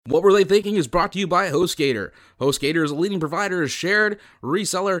What Were They Thinking is brought to you by HostGator. HostGator is a leading provider of shared,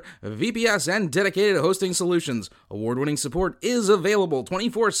 reseller, VPS, and dedicated hosting solutions. Award-winning support is available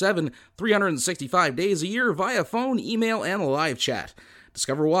 24/7, 365 days a year via phone, email, and live chat.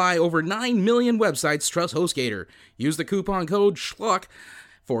 Discover why over 9 million websites trust HostGator. Use the coupon code SCHLUCK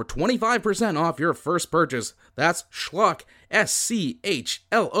for 25% off your first purchase. That's SCHLUCK,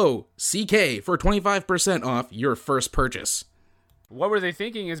 SCHLOCK, for 25% off your first purchase. What Were They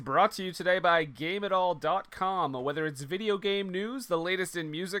Thinking is brought to you today by GameItAll.com. Whether it's video game news, the latest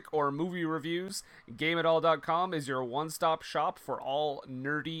in music, or movie reviews, GameItAll.com is your one-stop shop for all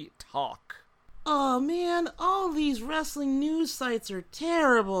nerdy talk. Oh man, all these wrestling news sites are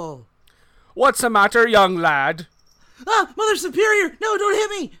terrible. What's the matter, young lad? Ah, Mother Superior! No, don't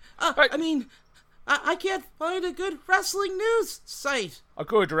hit me! Hey. I can't find a good wrestling news site. A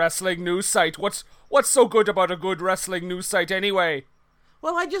good wrestling news site? What's so good about a good wrestling news site anyway?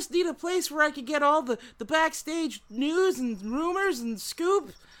 Well, I just need a place where I can get all the backstage news and rumors and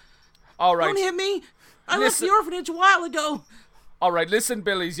scoop. All right. Don't hit me! I left the orphanage a while ago. All right, listen,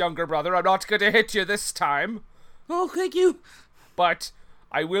 Billy's younger brother. I'm not going to hit you this time. Oh, thank you. But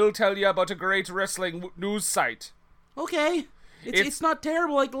I will tell you about a great wrestling news site. Okay. It's not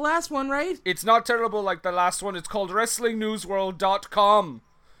terrible like the last one, right? It's not terrible like the last one. It's called WrestlingNewsWorld.com.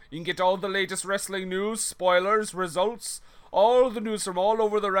 You can get all the latest wrestling news, spoilers, results, all the news from all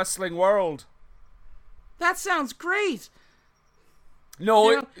over the wrestling world. That sounds great.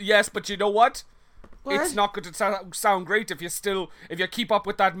 No, yes, but you know what? What? It's not going to sound great if you keep up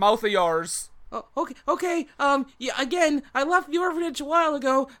with that mouth of yours. Oh, okay. Yeah, again, I left the orphanage a while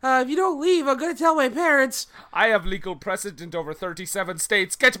ago. If you don't leave, I'm gonna tell my parents. I have legal precedent over 37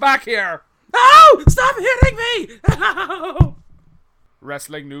 states. Get back here! Ow! Stop hitting me! Ow!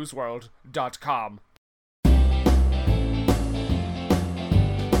 WrestlingNewsWorld.com.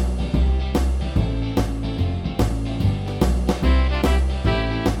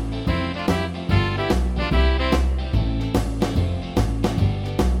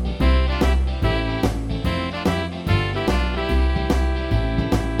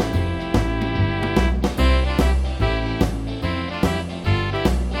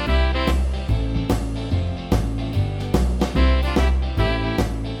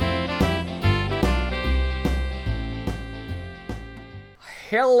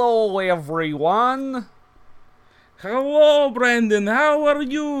 Hello, everyone. Hello, Brandon. How are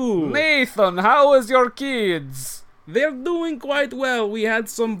you? Nathan, how is your kids? They're doing quite well. We had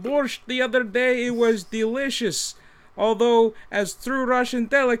some borscht the other day. It was delicious. Although, as true Russian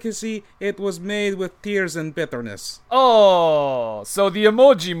delicacy, it was made with tears and bitterness. Oh, so the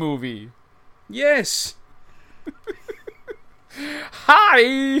Emoji Movie. Yes.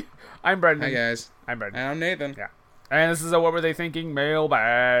 Hi, I'm Brendan. Hi, guys. I'm Brendan. And I'm Nathan. Yeah. And this is a What Were They Thinking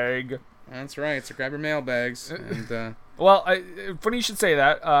mailbag. That's right. So grab your mailbags. And, well, funny you should say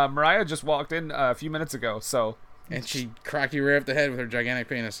that. Mariah just walked in a few minutes ago, so... And she cracked you right up the head with her gigantic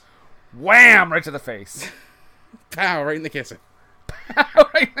penis. Wham! Right to the face. Pow! Right in the kisser. Pow!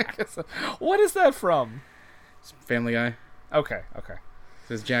 Right in the kisser. What is that from? Family Guy. Okay. It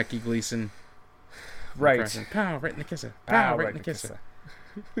says Jackie Gleason. Right. Impression. Pow! Right in the kisser. Pow! Right in the kisser.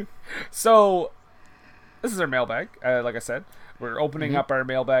 So... This is our mailbag, like I said. We're opening up our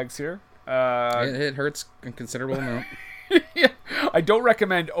mailbags here. It hurts a considerable amount. Yeah, I don't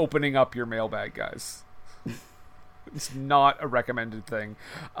recommend opening up your mailbag, guys. It's not a recommended thing.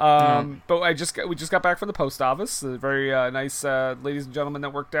 But we just got back from the post office. The very nice ladies and gentlemen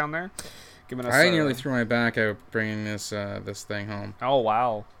that work down there, giving us. I nearly threw my back out bringing this thing home. Oh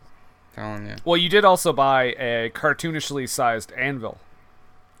wow! Telling you. Well, you did also buy a cartoonishly sized anvil.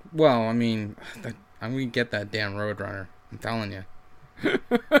 Well, I mean, I'm gonna get that damn Roadrunner. I'm telling you.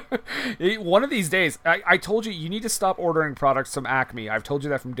 One of these days, I told you need to stop ordering products from Acme. I've told you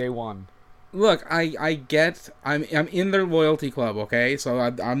that from day one. Look, I'm in their loyalty club, okay? So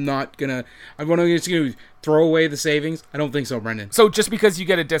I'm not gonna. I'm just gonna throw away the savings. I don't think so, Brendan. So just because you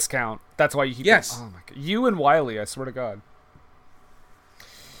get a discount, that's why you keep. Yes. Oh my God. You and Wiley, I swear to God.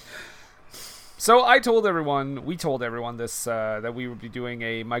 So we told everyone this that we would be doing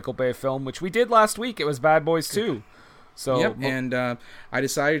a Michael Bay film, which we did last week. It was Bad Boys 2. So yep, and I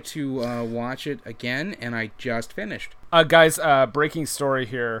decided to watch it again, and I just finished. Guys, breaking story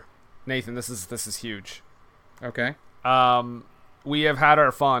here, Nathan. This is huge. Okay. We have had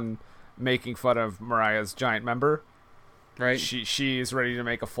our fun making fun of Mariah's giant member. Right. She is ready to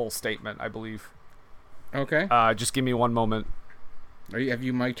make a full statement, I believe. Okay. Just give me one moment. Have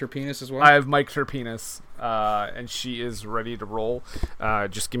you mic'd her penis as well? I have mic'd her penis, and she is ready to roll.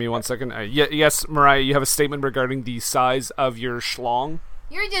 Just give me 1 second. Yes, Mariah, you have a statement regarding the size of your schlong?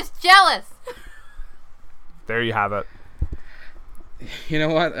 You're just jealous. There you have it. You know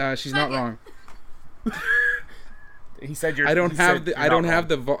what? She's not wrong. He said you're. I don't have the. I don't have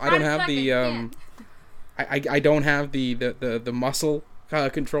the. I don't have Suck the. it, I don't have the muscle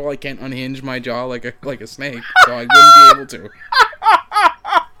control. I can't unhinge my jaw like a snake, so I wouldn't be able to.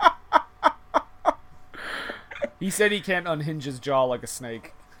 He said he can't unhinge his jaw like a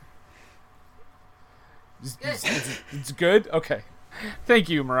snake. It's good. Okay. Thank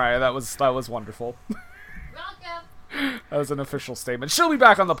you, Mariah. That was wonderful. Welcome. That was an official statement. She'll be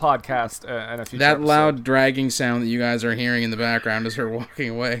back on the podcast in a future That episode. loud dragging sound that you guys are hearing in the background is her walking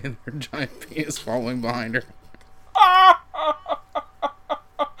away, and her giant penis following behind her.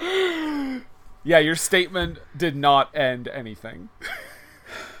 Yeah, your statement did not end anything.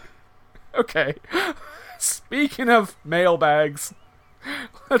 Okay. Speaking of mailbags,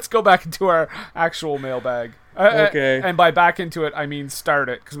 let's go back into our actual mailbag. Okay. And by back into it, I mean start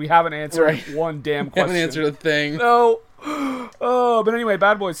it, because we haven't answered Right. one damn I question. haven't answered a thing. No. Oh, but anyway,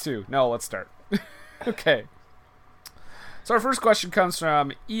 Bad Boys 2. No, let's start. Okay. So our first question comes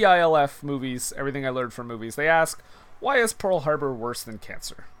from EILF Movies, Everything I Learned from Movies. They ask, why is Pearl Harbor worse than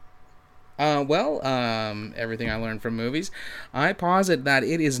cancer? Everything I learned from movies, I posit that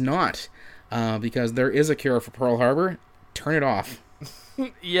it is not, because there is a cure for Pearl Harbor. Turn it off.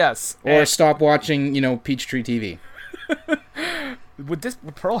 Yes. Or stop watching, Peachtree TV. Would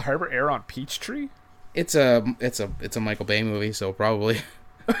Pearl Harbor air on Peachtree? It's a Michael Bay movie, so probably.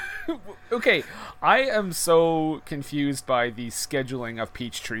 Okay, I am so confused by the scheduling of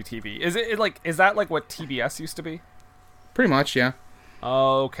Peachtree TV. Is that like what TBS used to be? Pretty much, yeah.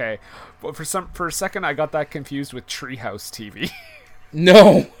 Okay, but for a second I got that confused with Treehouse TV.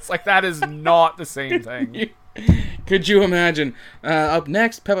 No. It's like that is not the same thing. Could you imagine? Up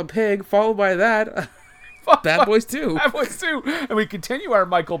next, Peppa Pig, followed by that, Bad Boys 2. Bad Boys 2, and we continue our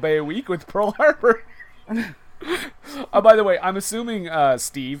Michael Bay week with Pearl Harbor. By the way, I'm assuming,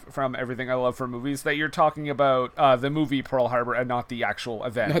 Steve, from Everything I Love for Movies, that you're talking about the movie Pearl Harbor and not the actual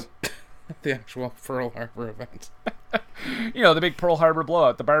event. Not the actual Pearl Harbor event. The big Pearl Harbor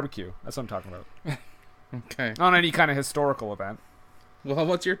blowout, the barbecue. That's what I'm talking about. Okay. Not any kind of historical event. Well,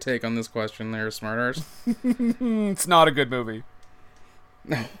 what's your take on this question there, smartars? It's not a good movie.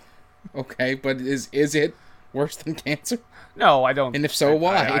 No. Okay, but is it worse than cancer? No, I don't. And if so,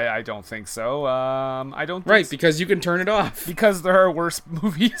 why? I don't think so. I don't. Right, because you can turn it off. Because there are worse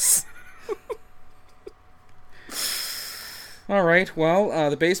movies. All right, well,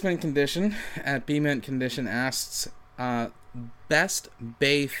 the Basement Condition at B-Mint Condition asks, best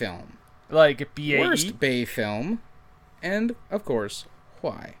Bay film. Like BAE? Worst Bay film. And, of course,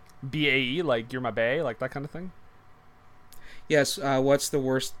 why? BAE, like You're My Bae, like that kind of thing? Yes, what's the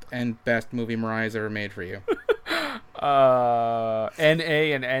worst and best movie Mariah's ever made for you? NA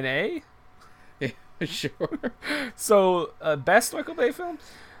and NA? Yeah, sure. So, best Michael Bay film?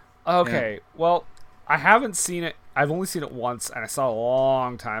 Okay, well, I haven't seen it. I've only seen it once, and I saw it a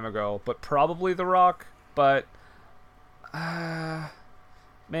long time ago, but probably The Rock. But,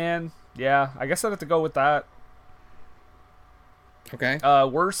 man, yeah, I guess I'd have to go with that. Okay.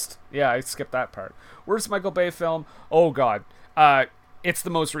 Worst? Yeah, I skipped that part. Worst Michael Bay film? Oh, God. It's the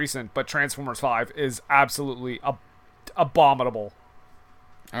most recent, but Transformers 5 is absolutely abominable.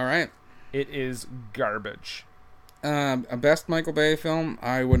 All right. It is garbage. A best Michael Bay film,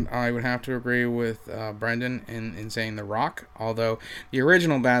 I would have to agree with Brendan in saying The Rock, although the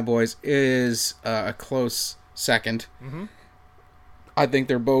original Bad Boys is a close second. Mm-hmm. I think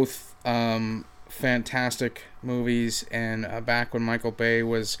they're both fantastic movies, and back when Michael Bay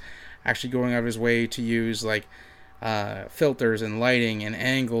was actually going out of his way to use like filters and lighting and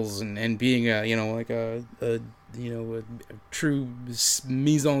angles and being a true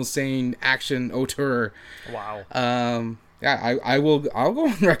mise en scène action auteur. Wow. I'll go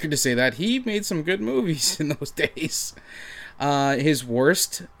on record to say that he made some good movies in those days. His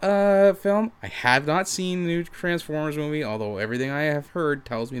worst film, I have not seen the new Transformers movie, although everything I have heard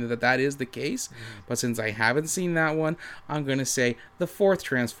tells me that is the case. But since I haven't seen that one, I'm going to say the fourth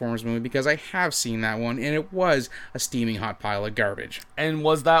Transformers movie, because I have seen that one, and it was a steaming hot pile of garbage. And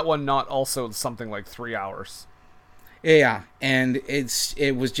was that one not also something like 3 hours? Yeah, and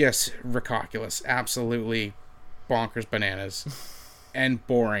it was just ridiculous, absolutely bonkers bananas, and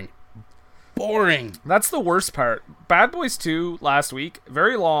boring. That's the worst part. Bad Boys 2 last week,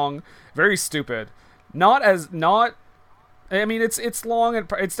 very long, very stupid. I mean, it's long,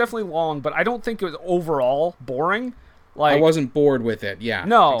 and it's definitely long, but I don't think it was overall boring. Like, I wasn't bored with it. Yeah,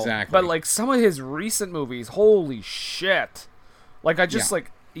 no, exactly. But like some of his recent movies, holy shit! Like I just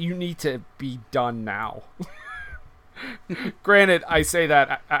you need to be done now. Granted, I say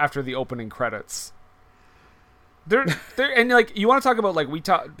that after the opening credits. They're and like you want to talk about like we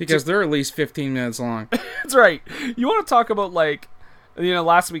talk because they're at least 15 minutes long. That's right. You want to talk about like, you know,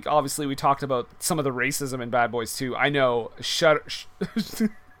 last week obviously we talked about some of the racism in Bad Boys 2. I know.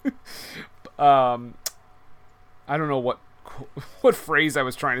 I don't know what phrase I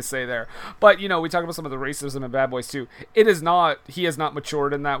was trying to say there, but you know, we talk about some of the racism in Bad Boys 2. He has not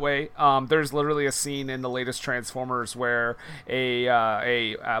matured in that way. There's literally a scene in the latest Transformers where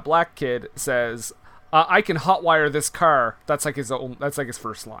a black kid says, "I can hotwire this car." That's like his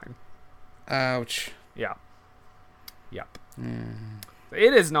first line. Ouch. Yeah. Yep.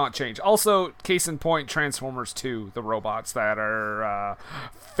 It has not changed. Also, case in point, Transformers 2, the robots that are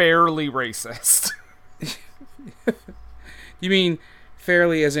fairly racist. You mean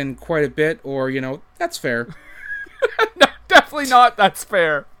fairly as in quite a bit, or, you know, that's fair? No, definitely not. That's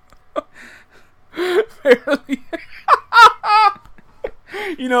fair. Fairly.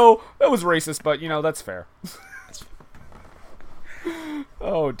 You know, that was racist, but, you know, that's fair.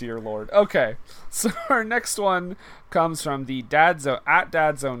 Oh, dear Lord. Okay, so our next one comes from the Dad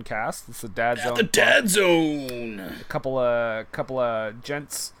Zone cast. It's the Dad Zone. The Dad Zone. A couple of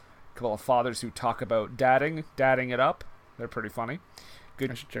gents, a couple of fathers who talk about dadding it up. They're pretty funny. Good.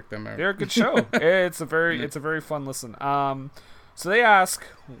 I should check them out. They're a good show. It's a very fun listen. So they ask,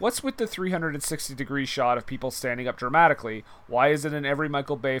 what's with the 360-degree shot of people standing up dramatically? Why is it in every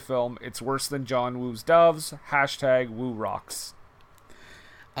Michael Bay film? It's worse than John Woo's Doves. #Woo rocks.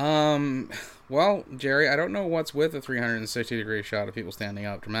 Well, Jerry, I don't know what's with the 360-degree shot of people standing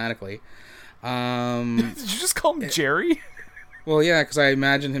up dramatically. Did you just call him Jerry? Well, yeah, because I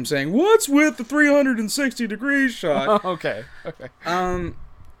imagine him saying, "What's with the 360-degree shot?" Okay. In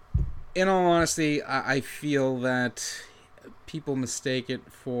all honesty, I feel that people mistake it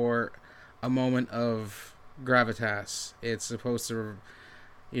for a moment of gravitas. It's supposed to,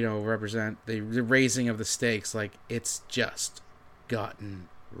 you know, represent the raising of the stakes. Like, it's just gotten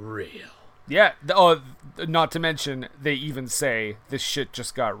real. Yeah. Not to mention, they even say this shit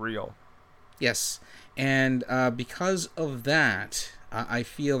just got real. Yes. And because of that, I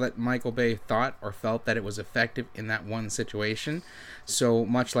feel that Michael Bay thought or felt that it was effective in that one situation. So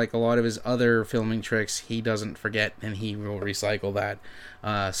much like a lot of his other filming tricks, he doesn't forget and he will recycle that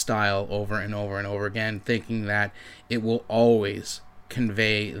style over and over and over again, thinking that it will always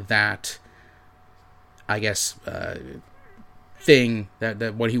convey that, I guess, thing,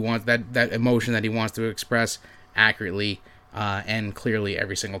 that what he wants, that emotion that he wants to express accurately and clearly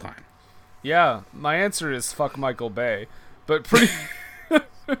every single time. Yeah, my answer is fuck Michael Bay, but pretty.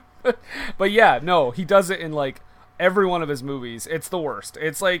 But yeah, no, he does it in like every one of his movies. It's the worst.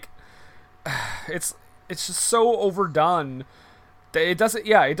 It's like, it's just so overdone that it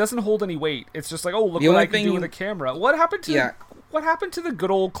doesn't hold any weight. It's just like, oh, look what I can do with a camera. What happened to the good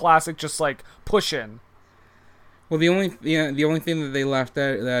old classic? Just like push in. Well, the only thing that they left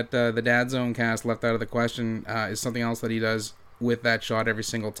out, that the Dad Zone cast left out of the question, is something else that he does with that shot every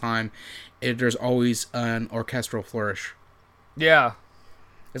single time. There's always an orchestral flourish. Yeah.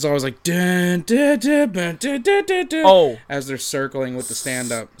 It's always like dun, dun, dun, dun, dun, dun, dun, dun, oh, as they're circling with the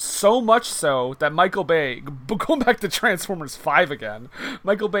stand-up. So much so that Michael Bay, going back to Transformers 5 again,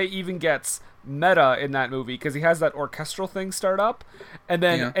 Michael Bay even gets meta in that movie because he has that orchestral thing start up, and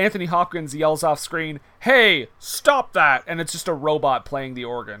then Anthony Hopkins yells off screen, "Hey, stop that!" and it's just a robot playing the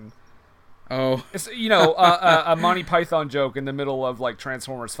organ. Oh, it's, you know, a Monty Python joke in the middle of like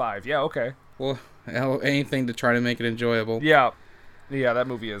Transformers 5. Yeah, okay. Well, anything to try to make it enjoyable. Yeah, that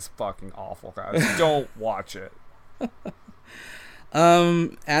movie is fucking awful, guys. Don't watch it.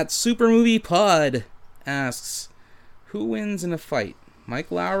 At Super Movie Pod asks, who wins in a fight?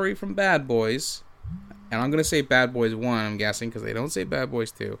 Mike Lowry from Bad Boys, and I'm going to say Bad Boys 1, I'm guessing, because they don't say Bad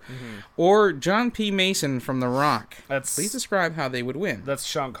Boys 2, or John P. Mason from The Rock. Please describe how they would win. That's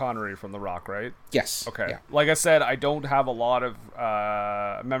Sean Connery from The Rock, right? Yes. Okay. Yeah. Like I said, I don't have a lot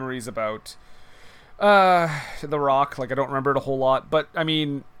of memories about The Rock. Like, I don't remember it a whole lot. But, I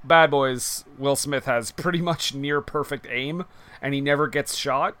mean, Bad Boys, Will Smith has pretty much near perfect aim, and he never gets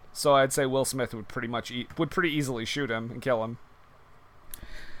shot. So I'd say Will Smith would pretty easily shoot him and kill him.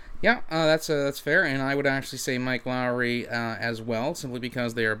 Yeah, that's fair, and I would actually say Mike Lowry as well, simply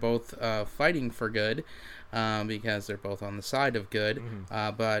because they are both fighting for good, because they're both on the side of good.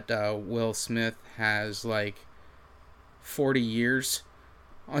 But Will Smith has like 40 years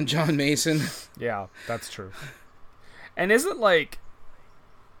on John Mason. Yeah, that's true. And isn't like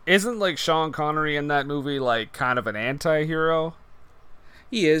Sean Connery in that movie like kind of an anti-hero?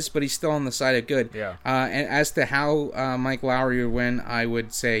 He is, but he's still on the side of good. Yeah. And as to how Mike Lowry would win, I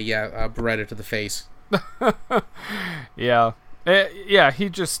would say, Beretta to the face. Yeah. Yeah, he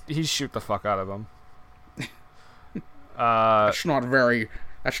shoot the fuck out of him. That's not very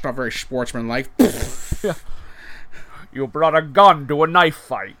sportsmanlike. Yeah. You brought a gun to a knife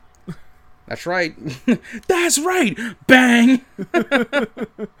fight. That's right. That's right. Bang.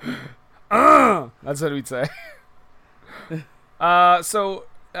 That's what we'd say. So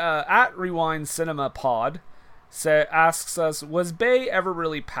at Rewind Cinema Pod asks us, was Bay ever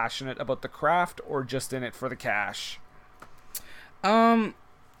really passionate about the craft or just in it for the cash? I'd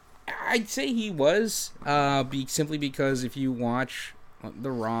say he was, simply because if you watch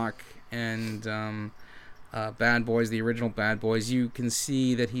The Rock and Bad Boys, the original Bad Boys, you can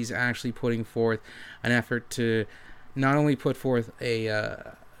see that he's actually putting forth an effort to not only put forth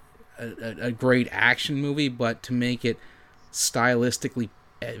a great action movie, but to make it stylistically,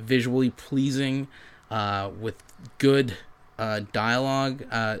 visually pleasing, with good dialogue,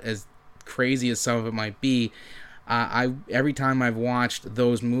 as crazy as some of it might be. Every time I've watched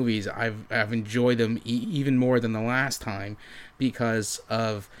those movies, I've enjoyed them even more than the last time because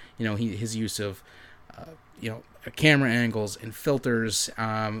of his use of camera angles and filters,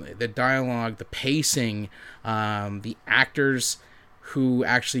 the dialogue, the pacing, the actors who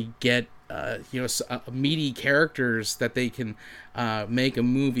actually get meaty characters that they can make a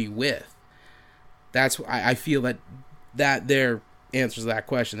movie with. That's I feel that there answers that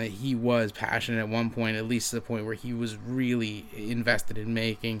question, that he was passionate at one point, at least to the point where he was really invested in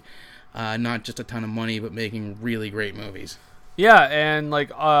making not just a ton of money, but making really great movies. Yeah, and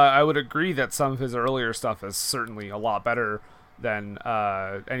I would agree that some of his earlier stuff is certainly a lot better than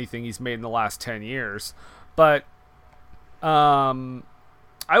anything he's made in the last 10 years. But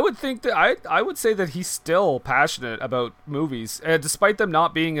I would think that I would say that he's still passionate about movies, despite them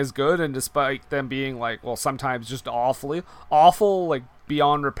not being as good, and despite them being sometimes just awful,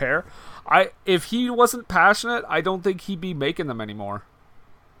 beyond repair. If he wasn't passionate, I don't think he'd be making them anymore.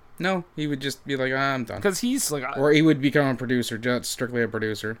 No, he would just be like, I'm done. Because he's or he would become a producer, just strictly a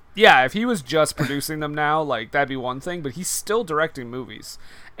producer. Yeah, if he was just producing them now, that'd be one thing. But he's still directing movies,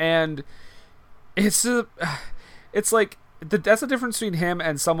 and that's the difference between him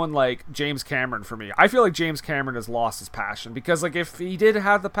and someone like James Cameron for me. I feel like James Cameron has lost his passion, because if he did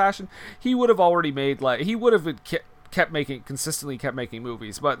have the passion, he would have already made he would have consistently kept making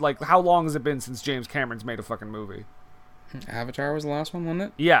movies. But how long has it been since James Cameron's made a fucking movie? Avatar was the last one, wasn't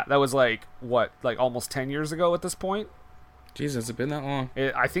it? Yeah, that was almost 10 years ago at this point. Jesus, has it been that long?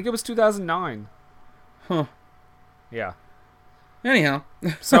 I think it was 2009. Huh. Yeah. Anyhow.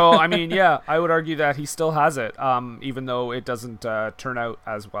 So, I mean, yeah, I would argue that he still has it, even though it doesn't turn out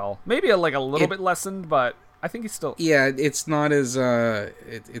as well. Maybe a little bit lessened, but I think he's still... Yeah, it's not as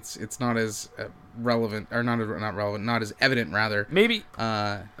it's not as relevant, or not relevant, not as evident rather. Maybe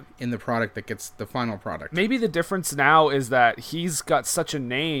in the product that gets the final product. Maybe the difference now is that he's got such a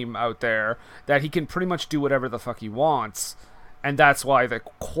name out there that he can pretty much do whatever the fuck he wants, and that's why the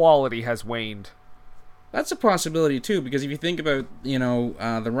quality has waned. That's a possibility too, because if you think about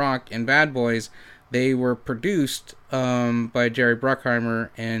The Rock and Bad Boys, they were produced by Jerry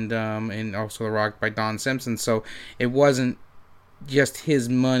Bruckheimer and also The Rock by Don Simpson. So it wasn't just his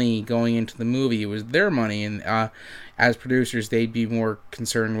money going into the movie; it was their money. And as producers, they'd be more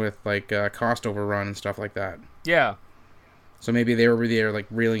concerned with cost overrun and stuff like that. Yeah. So maybe they were really there,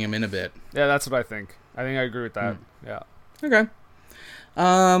 reeling him in a bit. Yeah, that's what I think. I think I agree with that. Yeah. Okay.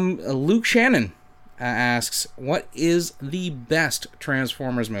 Luke Shannon asks, what is the best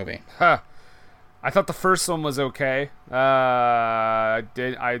Transformers movie? I thought the first one was okay. I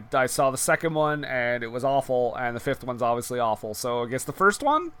saw the second one and it was awful, and the fifth one's obviously awful. So I guess the first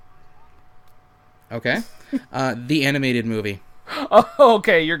one? Okay. The animated movie. Oh,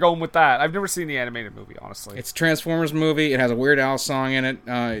 okay, you're going with that. I've never seen the animated movie, honestly. It's a Transformers movie. It has a Weird Al song in it,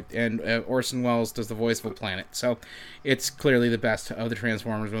 and Orson Welles does the voice of a planet. So it's clearly the best of the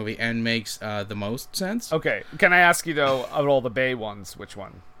Transformers movie and makes the most sense. Okay, can I ask you, though, of all the Bay ones, which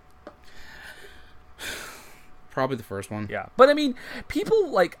one? Probably the first one. Yeah, but I mean,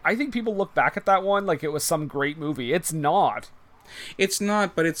 I think people look back at that one like it was some great movie. It's not. It's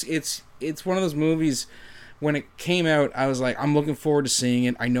not, but it's one of those movies. When it came out, I was like, I'm looking forward to seeing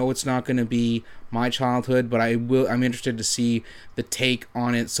it. I know it's not going to be my childhood, but I'm interested to see the take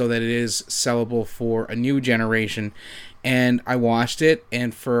on it so that it is sellable for a new generation. And I watched it,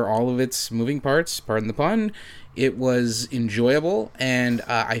 and for all of its moving parts, pardon the pun, it was enjoyable, and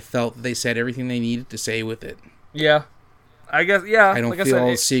I felt they said everything they needed to say with it. Yeah. I guess, yeah. I don't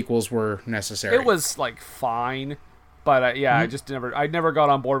feel sequels were necessary. It was, fine. But I never got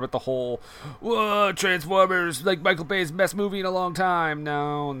on board with the whole Transformers, Michael Bay's best movie in a long time.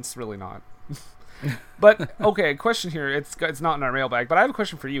 No, it's really not. But okay, question here. It's not in our mailbag, but I have a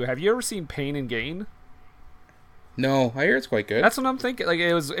question for you. Have you ever seen Pain and Gain? No, I hear it's quite good. That's what I'm thinking. Like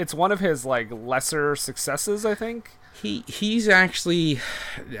it's one of his like lesser successes, I think. He's actually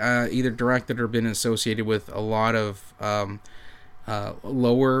either directed or been associated with a lot of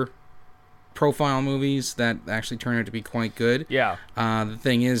lower profile movies that actually turn out to be quite good. Yeah. The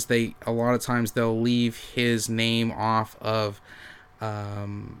thing is, a lot of times they'll leave his name off of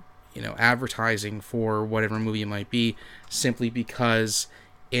advertising for whatever movie it might be, simply because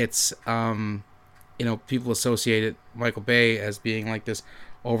it's people associate Michael Bay as being like this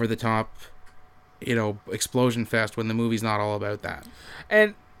over the top explosion fest, when the movie's not all about that.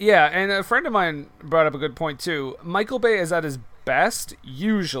 And yeah, and a friend of mine brought up a good point too. Michael Bay is at his best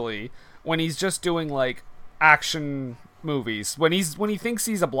usually when he's just doing like action movies. When he thinks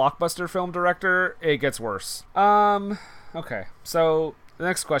he's a blockbuster film director, it gets worse. Okay. So the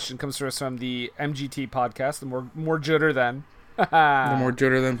next question comes to us from the MGT podcast, the more Judder Than. The More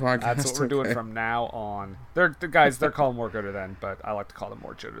Judder Than podcast. That's what we're doing from now on. They're called More Gooder Than, but I like to call them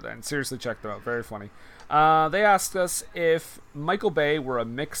More Judder Than. Seriously, check them out. Very funny. They asked us if Michael Bay were a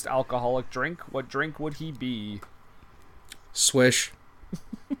mixed alcoholic drink, what drink would he be? Swish.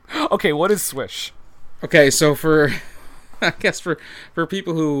 Okay, what is Swish? Okay, so for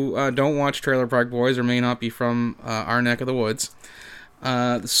people who don't watch Trailer Park Boys or may not be from our neck of the woods,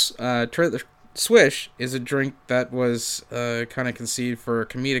 Swish is a drink that was kind of conceived for a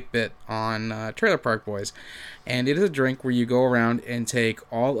comedic bit on Trailer Park Boys, and it is a drink where you go around and take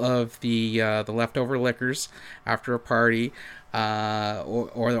all of the leftover liquors after a party, or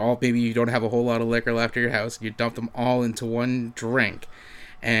all, maybe you don't have a whole lot of liquor left at your house, and you dump them all into one drink,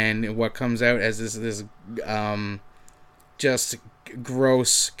 and what comes out as this just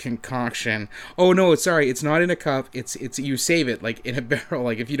gross concoction. Oh no, it's not in a cup. It's you save it like in a barrel.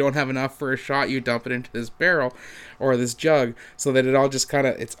 Like if you don't have enough for a shot, you dump it into this barrel or this jug, so that it all just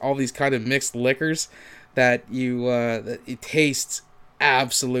it's all these kind of mixed liquors that it tastes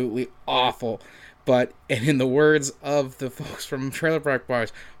absolutely awful. And in the words of the folks from Trailer Park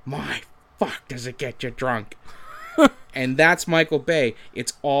Boys, my fuck does it get you drunk. And that's Michael Bay.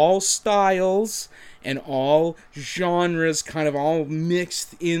 It's all styles and all genres, kind of all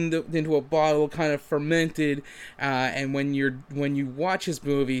mixed into a bottle, kind of fermented. And when you watch his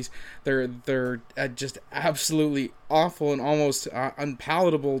movies, they're just absolutely awful and almost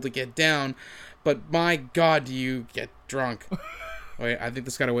unpalatable to get down. But my God, do you get drunk? Wait, I think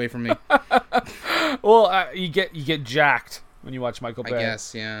this got away from me. Well, you get jacked when you watch Michael Bay. I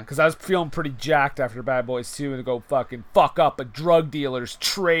guess, yeah. Because I was feeling pretty jacked after Bad Boys 2 and to go fucking fuck up a drug dealer's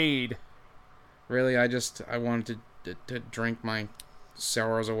trade. Really, I wanted to drink my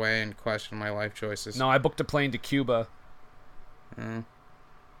sorrows away and question my life choices. No, I booked a plane to Cuba. And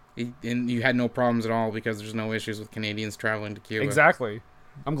you had no problems at all because there's no issues with Canadians traveling to Cuba. Exactly.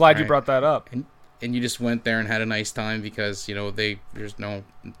 I'm glad you brought that up. And you just went there and had a nice time because, there's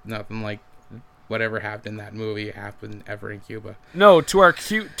nothing like whatever happened in that movie happened ever in Cuba. No, to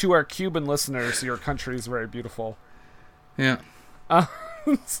our Cuban listeners, your country is very beautiful. Yeah. That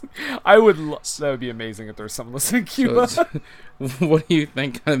would be amazing if there was someone listening in Cuba. So what do you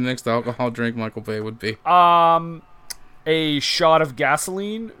think kind of mixed alcohol drink Michael Bay would be? A shot of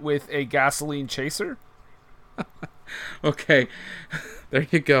gasoline with a gasoline chaser. Okay, there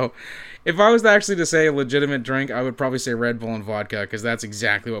you go. If I was actually to say a legitimate drink, I would probably say Red Bull and vodka, because that's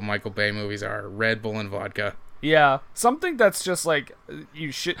exactly what Michael Bay movies are. Red Bull and vodka. Yeah, something that's just like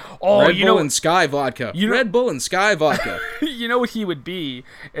you should. Red Bull and Sky vodka. Red Bull and Sky vodka. You know what he would be?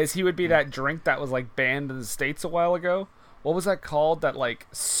 He would be that drink that was like banned in the States a while ago. What was that called? That like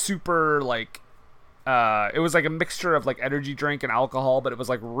super like. It was like a mixture of like energy drink and alcohol, but it was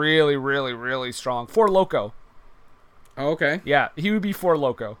like really, really, really strong. Four Loko. Oh, okay. Yeah, he would be Four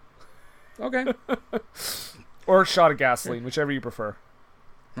Loko. Okay. Or a shot of gasoline, whichever you prefer.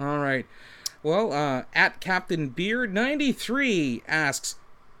 All right. Well, at Captain Beard 93 asks,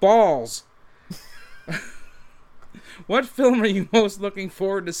 balls. What film are you most looking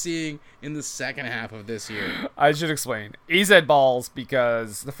forward to seeing in the second half of this year? I should explain. He said balls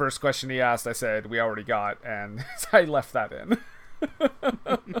because the first question he asked, I said we already got, and I left that in.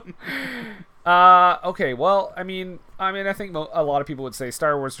 Okay, well, I mean, I think a lot of people would say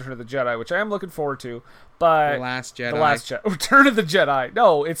Star Wars: Return of the Jedi, which I am looking forward to, but The Last Jedi. Return of the Jedi.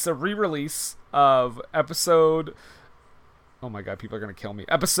 No, it's a re-release of episode. Oh my God, people are gonna kill me.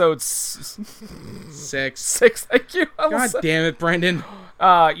 Episode 6. 6. Thank you. God damn it, Brendan.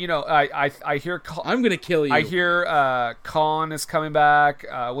 I hear. I'm gonna kill you. I hear Khan is coming back.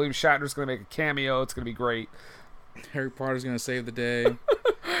 William Shatner's gonna make a cameo. It's gonna be great. Harry Potter's gonna save the day.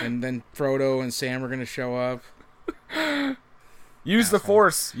 and then Frodo and Sam are gonna show up. Use the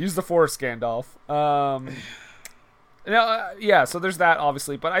Force. Use the Force, Gandalf. Yeah, so there's that,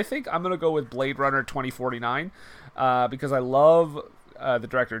 obviously. But I think I'm going to go with Blade Runner 2049 because I love the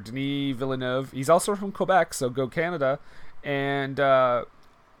director, Denis Villeneuve. He's also from Quebec, so go Canada. And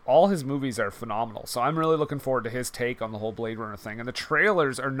all his movies are phenomenal. So I'm really looking forward to his take on the whole Blade Runner thing. And the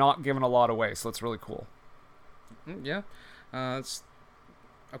trailers are not giving a lot away, so it's really cool. Yeah.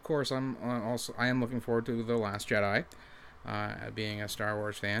 Of course, I am looking forward to The Last Jedi, being a Star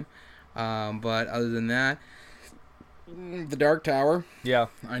Wars fan. But other than that, The Dark Tower. Yeah.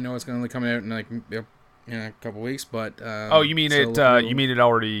 I know it's going to come out in a couple weeks, but you mean you mean it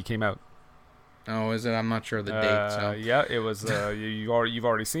already came out? Oh, is it? I'm not sure of the date. So yeah, it was. You've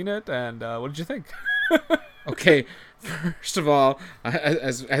already seen it, and what did you think? Okay, first of all,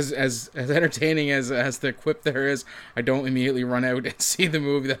 as entertaining as the quip there is, I don't immediately run out and see the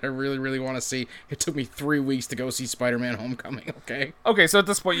movie that I really, really want to see. It took me 3 weeks to go see Spider-Man: Homecoming. Okay. Okay, so at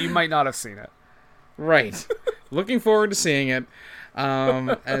this point, you might not have seen it. Right. Looking forward to seeing it,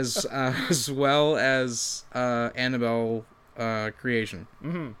 as well as Annabelle Creation,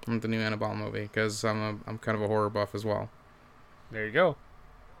 from the new Annabelle movie, because I'm kind of a horror buff as well. There you go.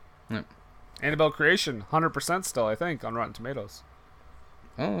 Yep. Annabelle Creation, 100% still, I think, on Rotten Tomatoes.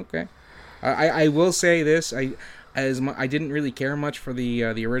 Oh, okay. I will say this: I didn't really care much for the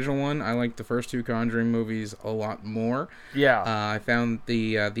original one. I liked the first two Conjuring movies a lot more. Yeah. I found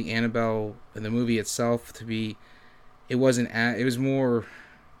the Annabelle in the movie itself to be, it was more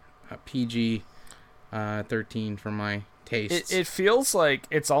PG 13 for my tastes. It feels like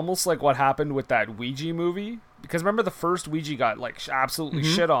it's almost like what happened with that Ouija movie, because remember the first Ouija got like absolutely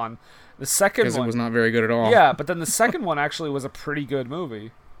shit on. The second one, because it was not very good at all. Yeah, but then the second one actually was a pretty good movie.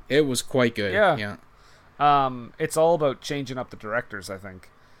 It was quite good. Yeah. It's all about changing up the directors, I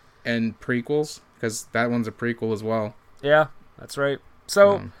think. And prequels, because that one's a prequel as well. Yeah, that's right.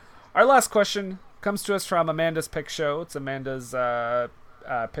 So, our last question comes to us from Amanda's Pick Show. It's Amanda's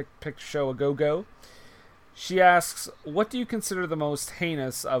Pick Show a Go-Go. She asks, what do you consider the most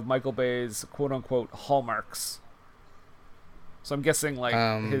heinous of Michael Bay's quote-unquote hallmarks? So I'm guessing like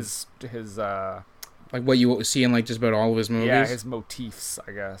his like what you see in like just about all of his movies. Yeah, his motifs,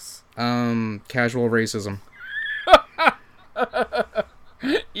 I guess. Casual racism.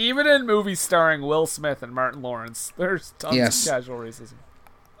 Even in movies starring Will Smith and Martin Lawrence, there's tons of casual racism.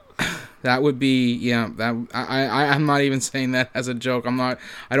 That would be, yeah, that I'm not even saying that as a joke. I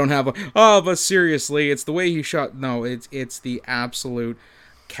don't have but seriously, it's the way he shot. No, it's the absolute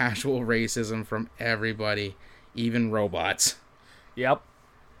casual racism from everybody, even robots. Yep.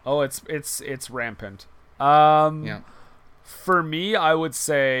 Oh, it's rampant. Yeah. For me, I would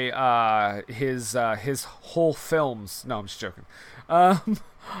say his whole films. No, I'm just joking.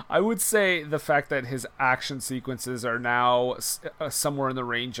 I would say the fact that his action sequences are now somewhere in the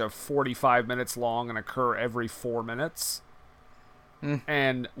range of 45 minutes long and occur every 4 minutes,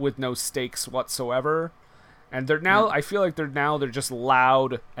 and with no stakes whatsoever. And they're now, I feel like they're just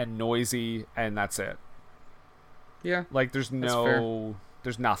loud and noisy, and that's it. Yeah. Like there's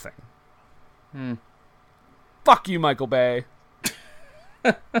nothing. Fuck you, Michael Bay.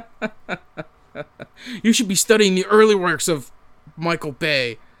 You should be studying the early works of Michael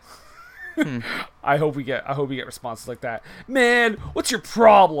Bay. I hope we get responses like that. Man, what's your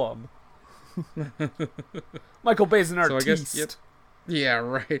problem? Michael Bay's an artiste. Yeah,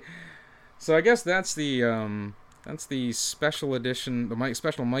 right. So I guess that's the special edition,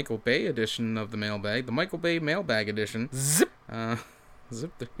 special Michael Bay edition of the mailbag, the Michael Bay mailbag edition. Zip.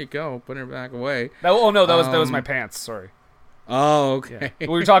 Zip. There you go. Put her back away. That was my pants. Sorry. Oh, okay. Yeah.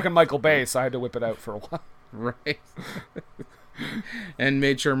 We were talking Michael Bay, so I had to whip it out for a while. Right. And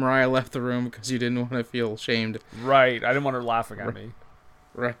made sure Mariah left the room because you didn't want to feel shamed. Right. I didn't want her laughing at me.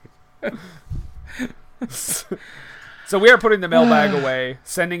 Right. So we are putting the mailbag away,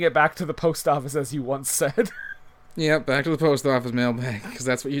 sending it back to the post office, as you once said. Yeah, back to the post office mailbag, because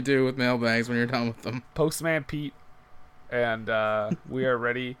that's what you do with mailbags when you're done with them. Postman Pete. And we are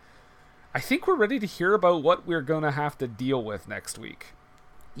ready. I think we're ready to hear about what we're going to have to deal with next week.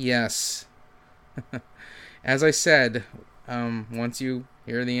 Yes. As I said, once you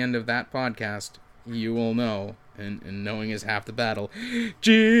hear the end of that podcast, you will know. And knowing is half the battle.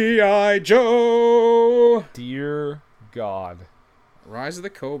 G.I. Joe! Dear God. Rise of the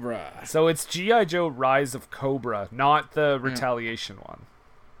Cobra. So it's G.I. Joe Rise of Cobra, not the Retaliation one.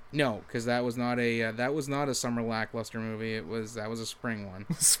 No, because that was not a summer lackluster movie. That was a spring one.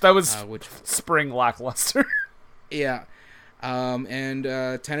 That was spring lackluster. Yeah. And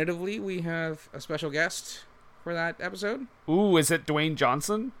tentatively we have a special guest for that episode? Ooh, is it Dwayne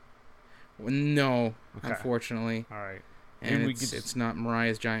Johnson? No, Okay. unfortunately. All right. And Maybe we it's not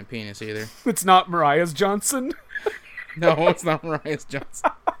Mariah's giant penis either. It's not Mariah's Johnson. No, it's not Mariah's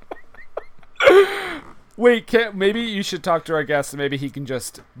Johnson. Wait, maybe you should talk to our guest and maybe he can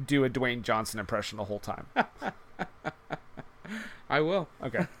just do a Dwayne Johnson impression the whole time. I will.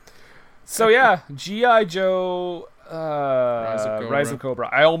 Okay. So yeah, G.I. Joe Rise of Cobra.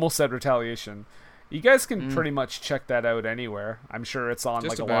 I almost said Retaliation. You guys can pretty much check that out anywhere. I'm sure it's on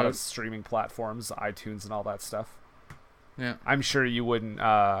Just like a lot of about. streaming platforms, iTunes and all that stuff. Yeah. I'm sure you wouldn't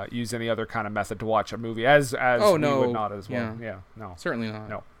use any other kind of method to watch a movie as Oh, we no. would not as well. Yeah. Yeah, no. Certainly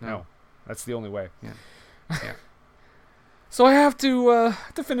not. No. That's the only way. Yeah. Yeah. So I have to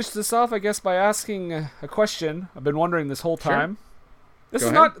finish this off, I guess, by asking a question. I've been wondering this whole Sure. time. This Go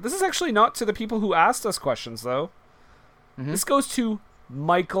is ahead. not. This is actually not to the people who asked us questions, though. Mhm. This goes to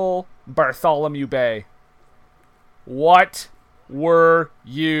Michael Bartholomew Bay. What were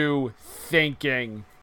you thinking?